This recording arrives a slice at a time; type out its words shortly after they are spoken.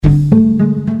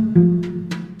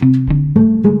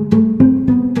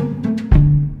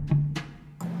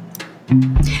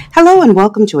Hello and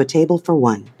welcome to A Table for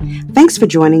One. Thanks for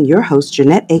joining your hosts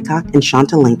Jeanette Aycock and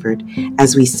Shanta Langford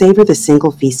as we savor the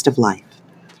single feast of life.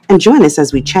 And join us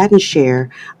as we chat and share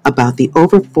about the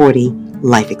over 40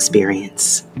 life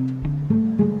experience.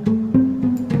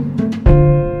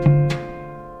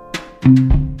 I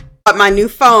bought my new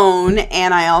phone,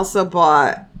 and I also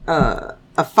bought a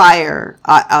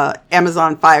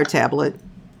Amazon Fire tablet.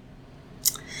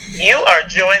 You are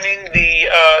joining the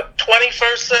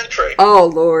 21st century.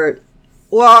 Oh, Lord.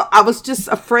 Well, I was just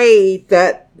afraid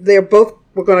that they're both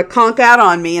were going to conk out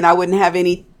on me and I wouldn't have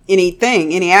any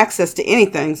access to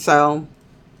anything. So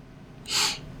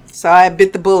I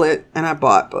bit the bullet and I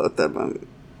bought both of them.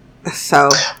 So.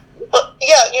 Well,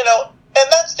 yeah,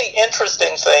 and that's the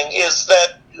interesting thing is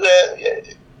that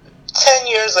 10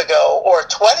 years ago or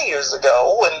 20 years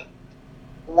ago when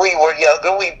we were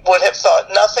younger, we would have thought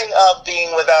nothing of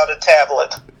being without a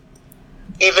tablet.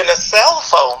 Even a cell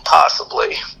phone,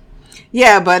 possibly.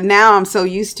 Yeah, but now I'm so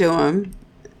used to them.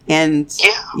 And,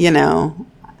 And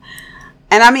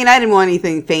I mean, I didn't want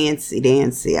anything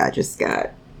fancy-dancy. I just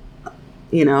got,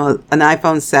 an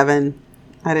iPhone 7.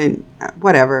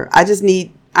 Whatever. I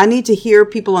need to hear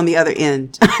people on the other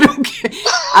end. I don't care.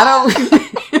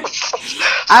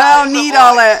 I don't need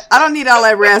all that. I don't need all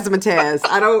that razzmatazz.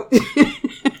 I don't.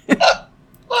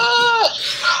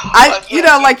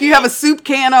 Like you have a soup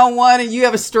can on one, and you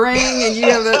have a string, and you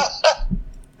have a.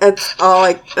 That's all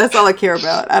I care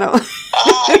about. I don't.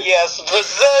 Yes, the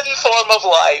Zen form of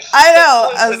life. I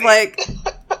know. I was like,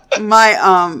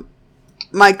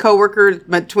 my coworker,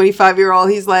 my 25-year-old,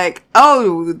 he's like,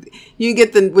 "Oh, you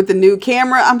get with the new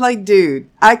camera." I'm like, dude,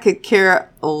 I could care.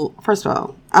 First of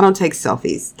all, I don't take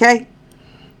selfies. Okay.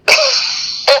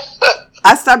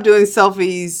 I stopped doing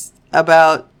selfies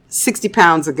about 60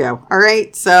 pounds ago. All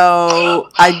right. So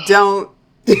I don't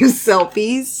do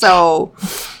selfies. So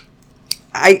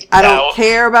I don't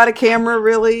care about a camera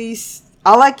really.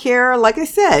 All I care, like I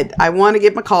said, I want to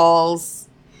get my calls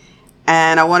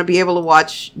and I want to be able to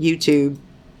watch YouTube,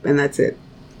 and that's it.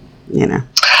 I'm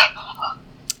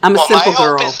a simple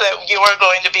girl. My hope is that you are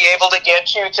going to be able to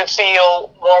get you to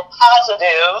feel more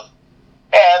positive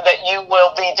and that you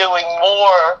will be doing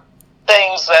more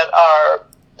things that are,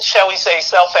 shall we say,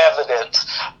 self-evident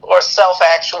or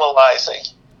self-actualizing.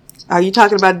 Are you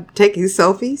talking about taking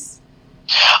selfies?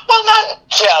 Well, not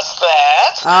just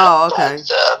that. Oh, okay.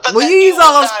 But well, you use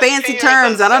all those fancy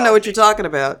terms. I don't know what you're talking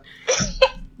about.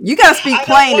 You got to speak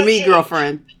plain to me,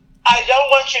 girlfriend. I don't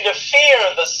want you to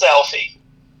fear the selfie.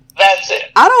 That's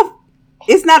it.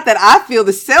 It's not that I feel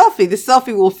the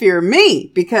selfie will fear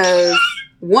me, because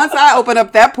once I open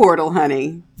up that portal,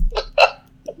 honey,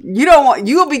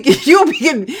 you'll be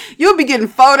getting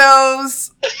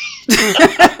photos.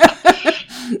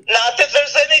 Not that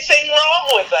there's anything wrong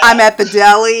with that. I'm at the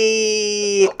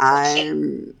deli.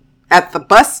 I'm at the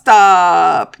bus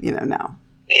stop. No.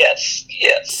 Yes.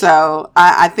 So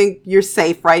I think you're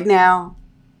safe right now.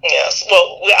 Yes.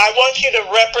 Well, I want you to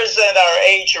represent our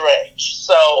age range,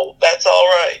 so that's all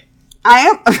right. I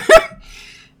am.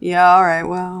 Yeah. All right.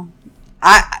 Well,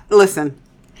 listen.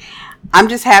 I'm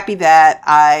just happy that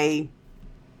I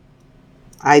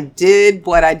did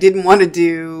what I didn't want to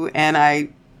do, and I,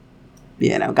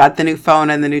 got the new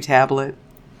phone and the new tablet.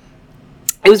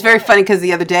 It was very funny because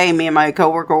the other day, me and my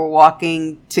coworker were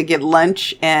walking to get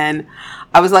lunch, and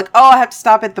I was like, "Oh, I have to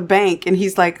stop at the bank," and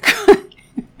he's like,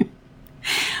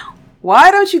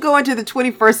 "Why don't you go into the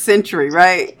 21st century,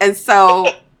 right?" And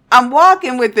so I'm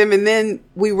walking with him, and then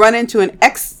we run into an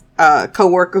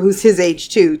coworker who's his age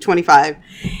too, 25,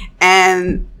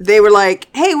 and they were like,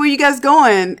 "Hey, where you guys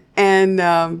going?" And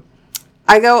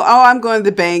I go, "Oh, I'm going to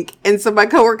the bank." And so my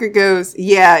coworker goes,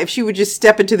 "Yeah, if she would just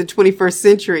step into the 21st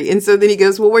century." And so then he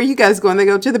goes, "Well, where are you guys going?" They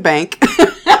go, "To the bank." There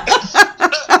you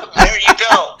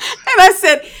go. And I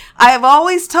said, "I have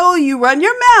always told you, run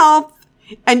your mouth,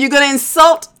 and you're going to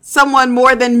insult someone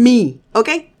more than me,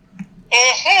 okay?"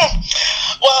 Mm-hmm.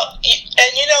 Well,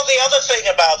 and the other thing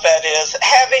about that is,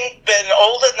 having been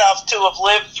old enough to have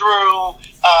lived through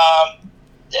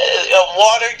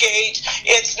Watergate,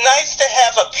 it's nice to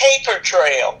have a paper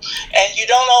trail, and you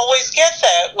don't always get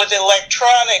that with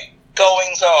electronic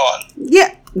goings-on.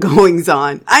 Yeah,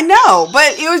 goings-on. I know,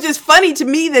 but it was just funny to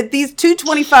me that these two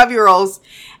 25-year-olds,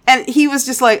 and he was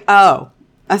just like, "Oh."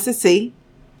 I said, "See?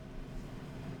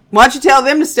 Why don't you tell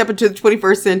them to step into the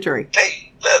 21st century?"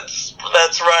 Hey, that's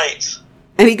right.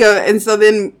 And so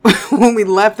then when we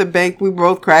left the bank, we were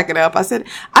both cracking up. I said,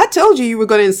 "I told you were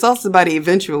going to insult somebody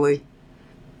eventually."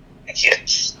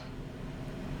 Yes.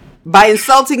 By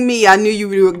insulting me, I knew you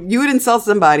would insult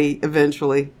somebody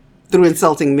eventually through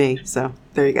insulting me. So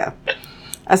there you go.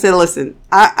 I said, "Listen,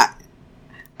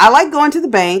 I I like going to the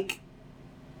bank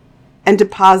and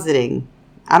depositing.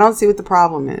 I don't see what the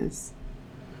problem is.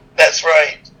 That's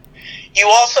right. You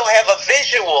also have a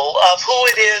visual of who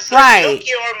it is that took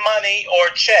your money or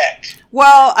check.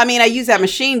 Well, I mean, I use that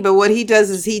machine, but what he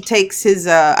does is he takes his,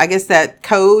 I guess that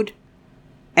code,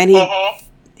 and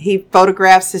he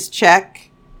photographs his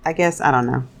check. I guess, I don't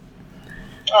know.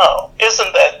 Oh,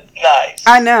 isn't that nice?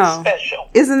 I know. Special.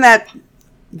 Isn't that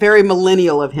very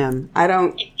millennial of him? I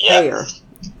don't care.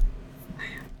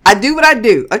 I do what I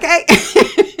do, okay?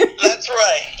 That's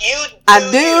right. I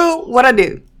do what I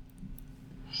do.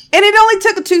 And it only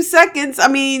took 2 seconds. I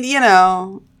mean,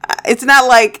 it's not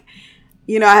like,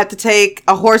 I had to take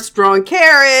a horse-drawn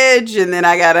carriage and then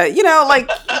I gotta,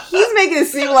 he's making it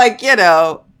seem like,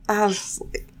 I was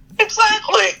like,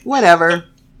 exactly. Whatever.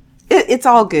 It's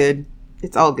all good.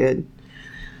 It's all good.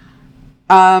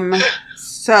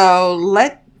 So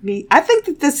I think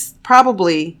that this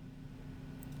probably,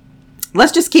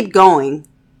 let's just keep going.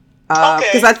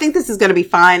 Because I think this is going to be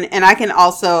fine. And I can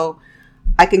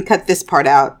cut this part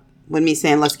out when me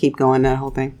saying, let's keep going, that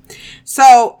whole thing.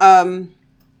 So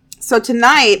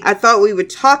tonight I thought we would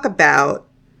talk about,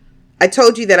 I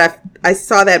told you that I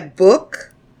saw that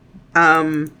book,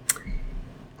 and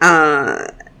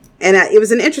it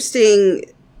was an interesting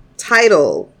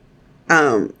title,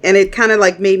 and it kind of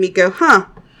like made me go,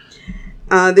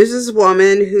 there's this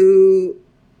woman who,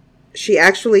 she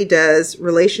actually does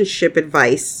relationship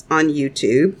advice on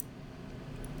YouTube.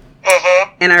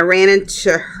 Mm-hmm. And I ran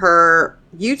into her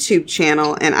YouTube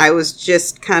channel and I was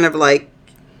just kind of like,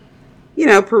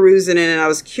 perusing it, and I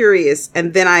was curious.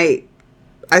 And then I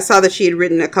saw that she had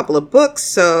written a couple of books.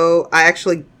 So I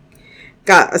actually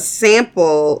got a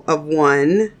sample of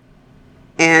one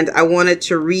and I wanted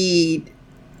to read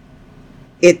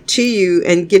it to you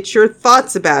and get your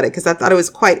thoughts about it, because I thought it was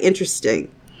quite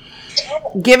interesting.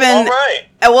 Given, all right.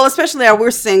 Well, especially how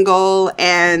we're single,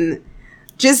 and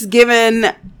just given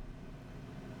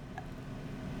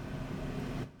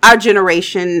our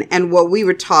generation and what we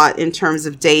were taught in terms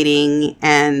of dating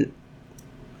and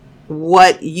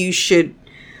what you should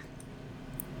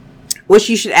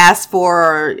ask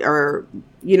for, or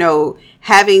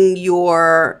having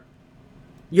your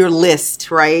list,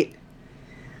 right?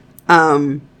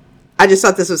 I just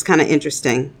thought this was kind of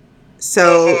interesting.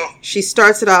 So she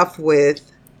starts it off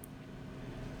with,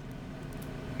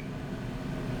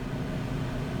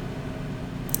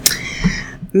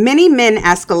 many men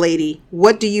ask a lady,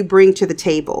 what do you bring to the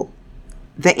table?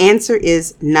 The answer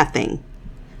is nothing.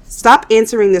 Stop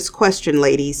answering this question,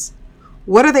 ladies.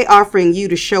 What are they offering you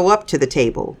to show up to the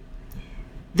table?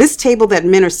 This table that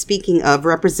men are speaking of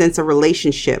represents a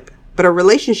relationship, but a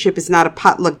relationship is not a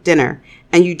potluck dinner,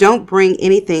 and you don't bring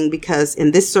anything because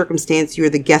in this circumstance you're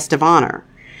the guest of honor.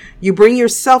 You bring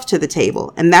yourself to the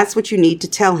table, and that's what you need to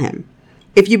tell him.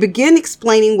 If you begin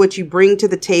explaining what you bring to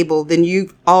the table, then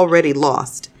you've already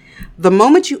lost. The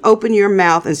moment you open your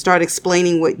mouth and start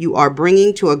explaining what you are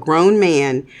bringing to a grown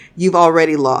man, you've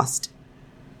already lost.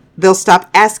 They'll stop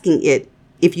asking it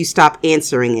if you stop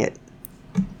answering it.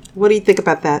 What do you think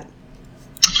about that?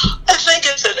 I think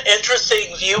it's an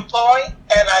interesting viewpoint,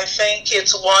 and I think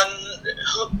it's one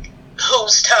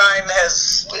whose time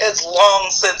has long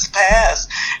since passed.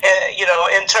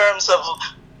 In terms of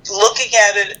looking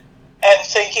at it and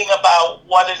thinking about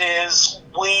what it is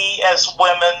we as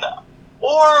women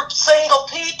or single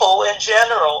people in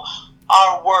general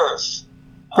are worth.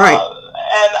 Right.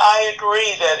 And I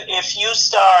agree that if you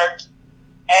start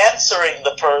answering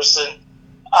the person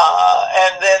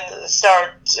and then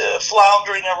start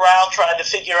floundering around trying to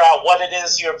figure out what it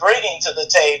is you're bringing to the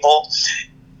table,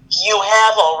 you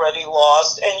have already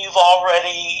lost, and you've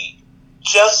already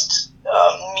just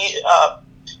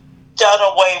done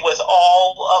away with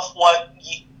all of what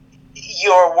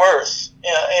you're worth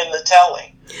in the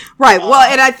telling. Right. Well,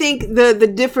 and I think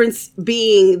the difference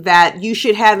being that you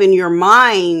should have in your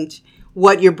mind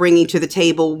what you're bringing to the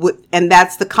table, and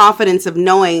that's the confidence of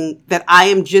knowing that I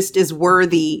am just as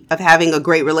worthy of having a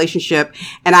great relationship,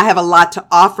 and I have a lot to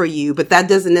offer you, but that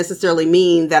doesn't necessarily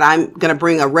mean that I'm going to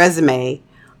bring a resume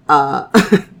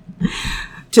to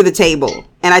the table.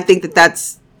 And I think that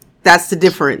that's the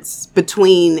difference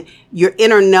between your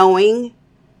inner knowing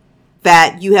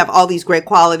that you have all these great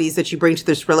qualities that you bring to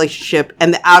this relationship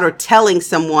and the outer telling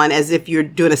someone as if you're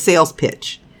doing a sales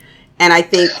pitch. And I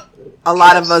think a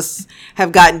lot of us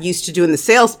have gotten used to doing the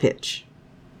sales pitch.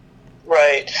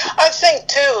 Right. I think,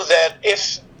 too, that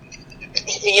if,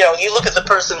 you look at the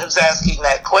person who's asking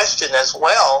that question as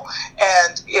well,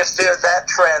 and if they're that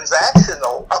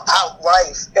transactional about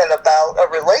life and about a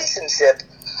relationship,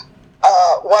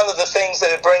 one of the things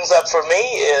that it brings up for me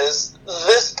is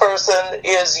this person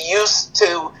is used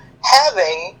to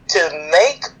having to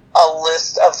make a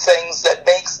list of things that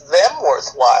makes them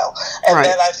worthwhile. And right.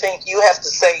 then I think you have to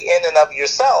say in and of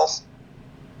yourself,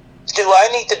 do I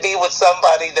need to be with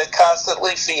somebody that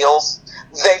constantly feels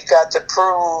they've got to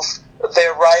prove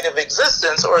their right of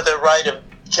existence or their right of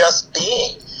just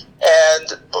being?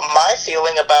 And my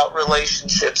feeling about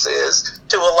relationships is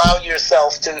to allow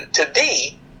yourself to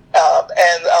be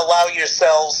and allow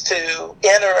yourselves to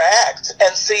interact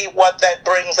and see what that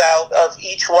brings out of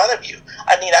each one of you.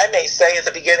 I mean, I may say at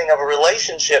the beginning of a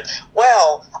relationship,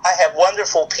 well, I have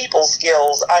wonderful people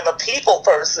skills. I'm a people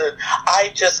person.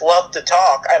 I just love to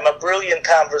talk. I'm a brilliant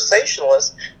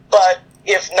conversationalist. But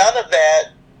if none of that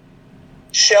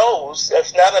shows,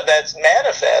 if none of that's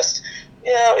manifest,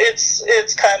 you know,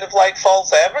 it's kind of like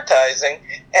false advertising,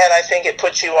 and I think it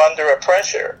puts you under a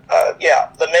pressure.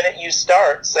 The minute you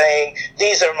start saying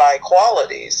these are my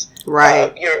qualities,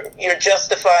 right, you're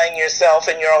justifying yourself,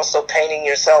 and you're also painting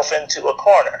yourself into a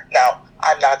corner. Now,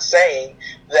 I'm not saying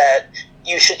that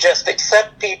you should just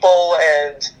accept people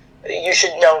and you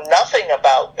should know nothing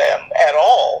about them at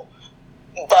all,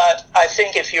 but I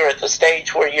think if you're at the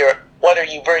stage where what are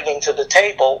you bringing to the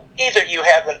table? Either you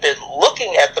haven't been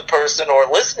looking at the person or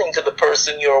listening to the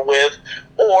person you're with,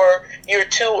 or you're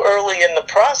too early in the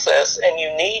process and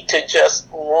you need to just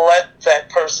let that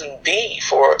person be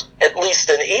for at least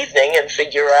an evening and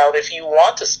figure out if you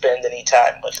want to spend any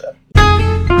time with them.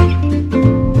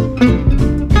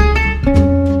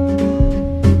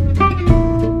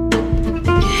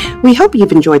 We hope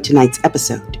you've enjoyed tonight's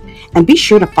episode, and be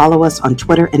sure to follow us on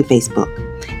Twitter and Facebook.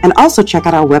 And also check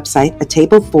out our website at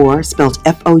table4, spelled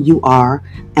FOUR,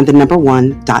 and the number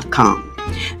 1.com.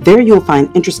 There you'll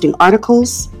find interesting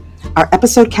articles, our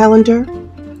episode calendar,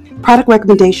 product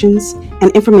recommendations, and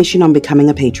information on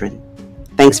becoming a patron.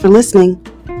 Thanks for listening.